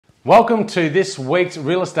Welcome to this week's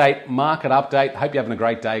real estate market update. Hope you're having a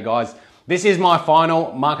great day, guys. This is my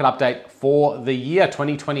final market update for the year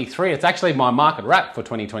 2023. It's actually my market wrap for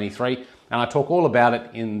 2023, and I talk all about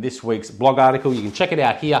it in this week's blog article. You can check it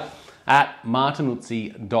out here at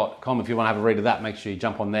martinuzzi.com. If you want to have a read of that, make sure you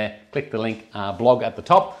jump on there, click the link blog at the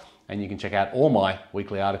top, and you can check out all my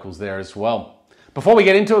weekly articles there as well. Before we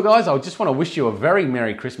get into it, guys, I just want to wish you a very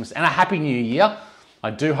Merry Christmas and a Happy New Year. I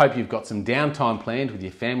do hope you've got some downtime planned with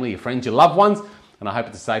your family, your friends, your loved ones, and I hope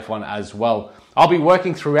it's a safe one as well. I'll be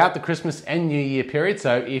working throughout the Christmas and New Year period,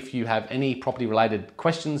 so if you have any property-related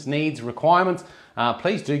questions, needs, requirements,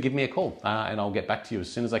 please do give me a call, and I'll get back to you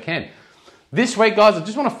as soon as I can. This week, guys, I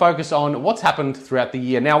just want to focus on what's happened throughout the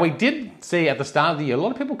year. Now, we did see at the start of the year, a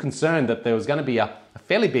lot of people concerned that there was going to be a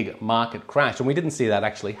fairly big market crash, and we didn't see that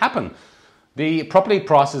actually happen. The property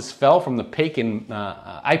prices fell from the peak in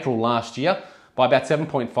April last year by about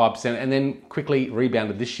 7.5% and then quickly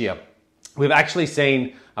rebounded this year. We've actually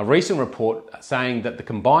seen a recent report saying that the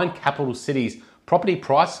combined capital cities property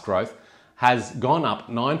price growth has gone up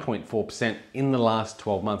 9.4% in the last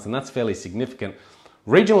 12 months, and that's fairly significant.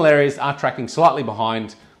 Regional areas are tracking slightly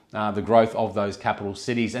behind the growth of those capital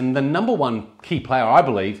cities, and the number one key player, I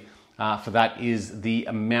believe, for that is the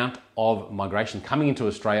amount of migration coming into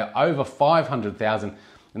Australia, over 500,000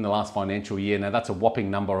 in the last financial year. Now, that's a whopping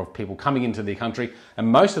number of people coming into the country, and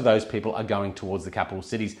most of those people are going towards the capital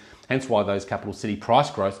cities, hence why those capital city price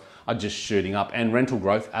growths are just shooting up, and rental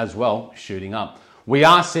growth as well shooting up. We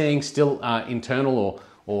are seeing still internal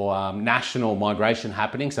or national migration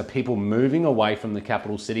happening, so people moving away from the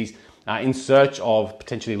capital cities in search of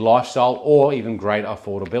potentially lifestyle or even great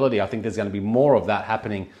affordability. I think there's going to be more of that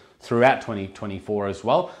happening throughout 2024 as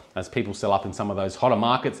well, as people sell up in some of those hotter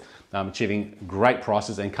markets, achieving great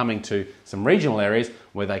prices and coming to some regional areas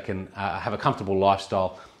where they can have a comfortable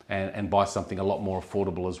lifestyle and buy something a lot more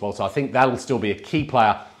affordable as well. So I think that'll still be a key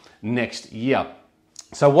player next year.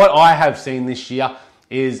 So what I have seen this year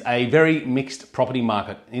is a very mixed property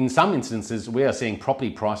market. In some instances, we are seeing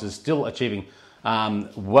property prices still achieving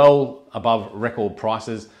well above record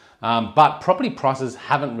prices, but property prices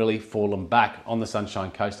haven't really fallen back on the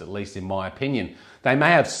Sunshine Coast, at least in my opinion. They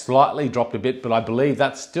may have slightly dropped a bit, but I believe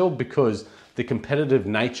that's still because the competitive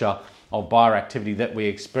nature of buyer activity that we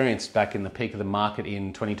experienced back in the peak of the market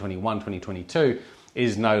in 2021, 2022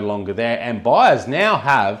 is no longer there, and buyers now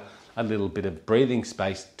have a little bit of breathing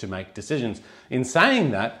space to make decisions. In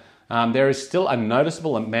saying that, there is still a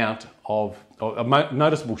noticeable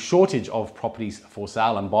noticeable shortage of properties for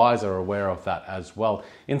sale, and buyers are aware of that as well.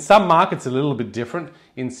 In some markets, a little bit different.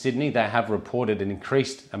 In Sydney, they have reported an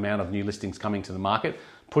increased amount of new listings coming to the market,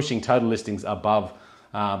 pushing total listings above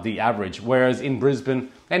the average. Whereas in Brisbane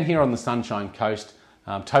and here on the Sunshine Coast,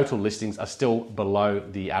 total listings are still below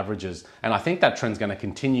the averages. And I think that trend's going to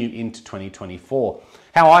continue into 2024.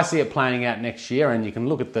 How I see it playing out next year, and you can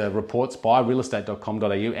look at the reports by realestate.com.au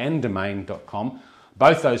and domain.com.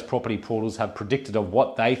 Both those property portals have predicted of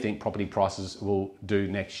what they think property prices will do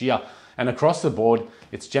next year. And across the board,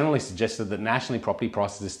 it's generally suggested that nationally property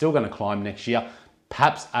prices are still going to climb next year,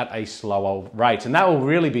 perhaps at a slower rate. And that will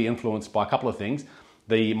really be influenced by a couple of things: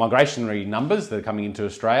 the migratory numbers that are coming into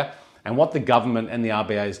Australia, and what the government and the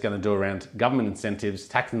RBA is going to do around government incentives,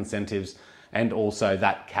 tax incentives, and also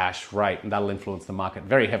that cash rate. And that'll influence the market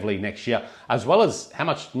very heavily next year, as well as how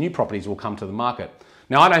much new properties will come to the market.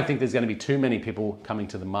 Now, I don't think there's going to be too many people coming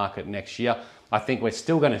to the market next year. I think we're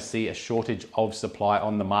still going to see a shortage of supply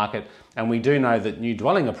on the market, and we do know that new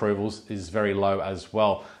dwelling approvals is very low as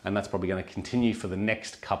well, and that's probably going to continue for the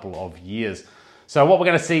next couple of years. So what we're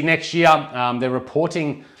going to see next year, they're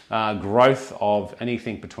reporting growth of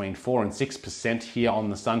anything between 4 and 6% here on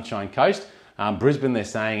the Sunshine Coast. Brisbane, they're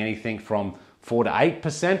saying anything from 4 to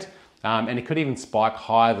 8%. And it could even spike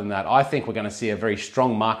higher than that. I think we're going to see a very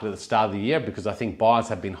strong market at the start of the year, because I think buyers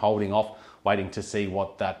have been holding off, waiting to see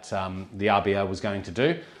what the RBA was going to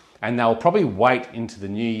do. And they'll probably wait into the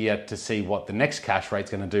new year to see what the next cash rate's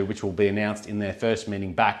going to do, which will be announced in their first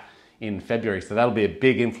meeting back in February. So that'll be a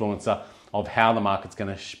big influencer of how the market's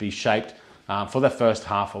going to be shaped for the first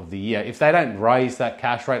half of the year. If they don't raise that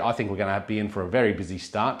cash rate, I think we're going to be in for a very busy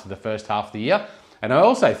start to the first half of the year. And I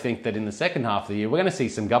also think that in the second half of the year, we're going to see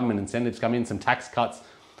some government incentives come in, some tax cuts,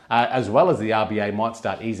 as well as the RBA might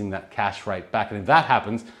start easing that cash rate back. And if that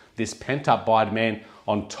happens, this pent-up buyer demand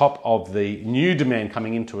on top of the new demand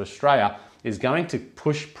coming into Australia is going to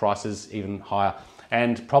push prices even higher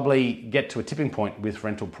and probably get to a tipping point with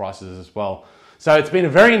rental prices as well. So it's been a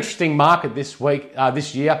very interesting market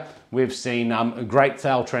this year. We've seen great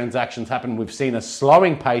sale transactions happen. We've seen a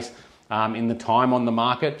slowing pace in the time on the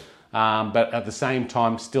market. but at the same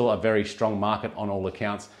time, still a very strong market on all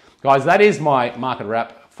accounts. Guys, that is my market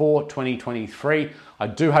wrap for 2023. I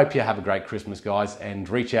do hope you have a great Christmas, guys, and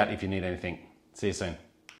reach out if you need anything. See you soon.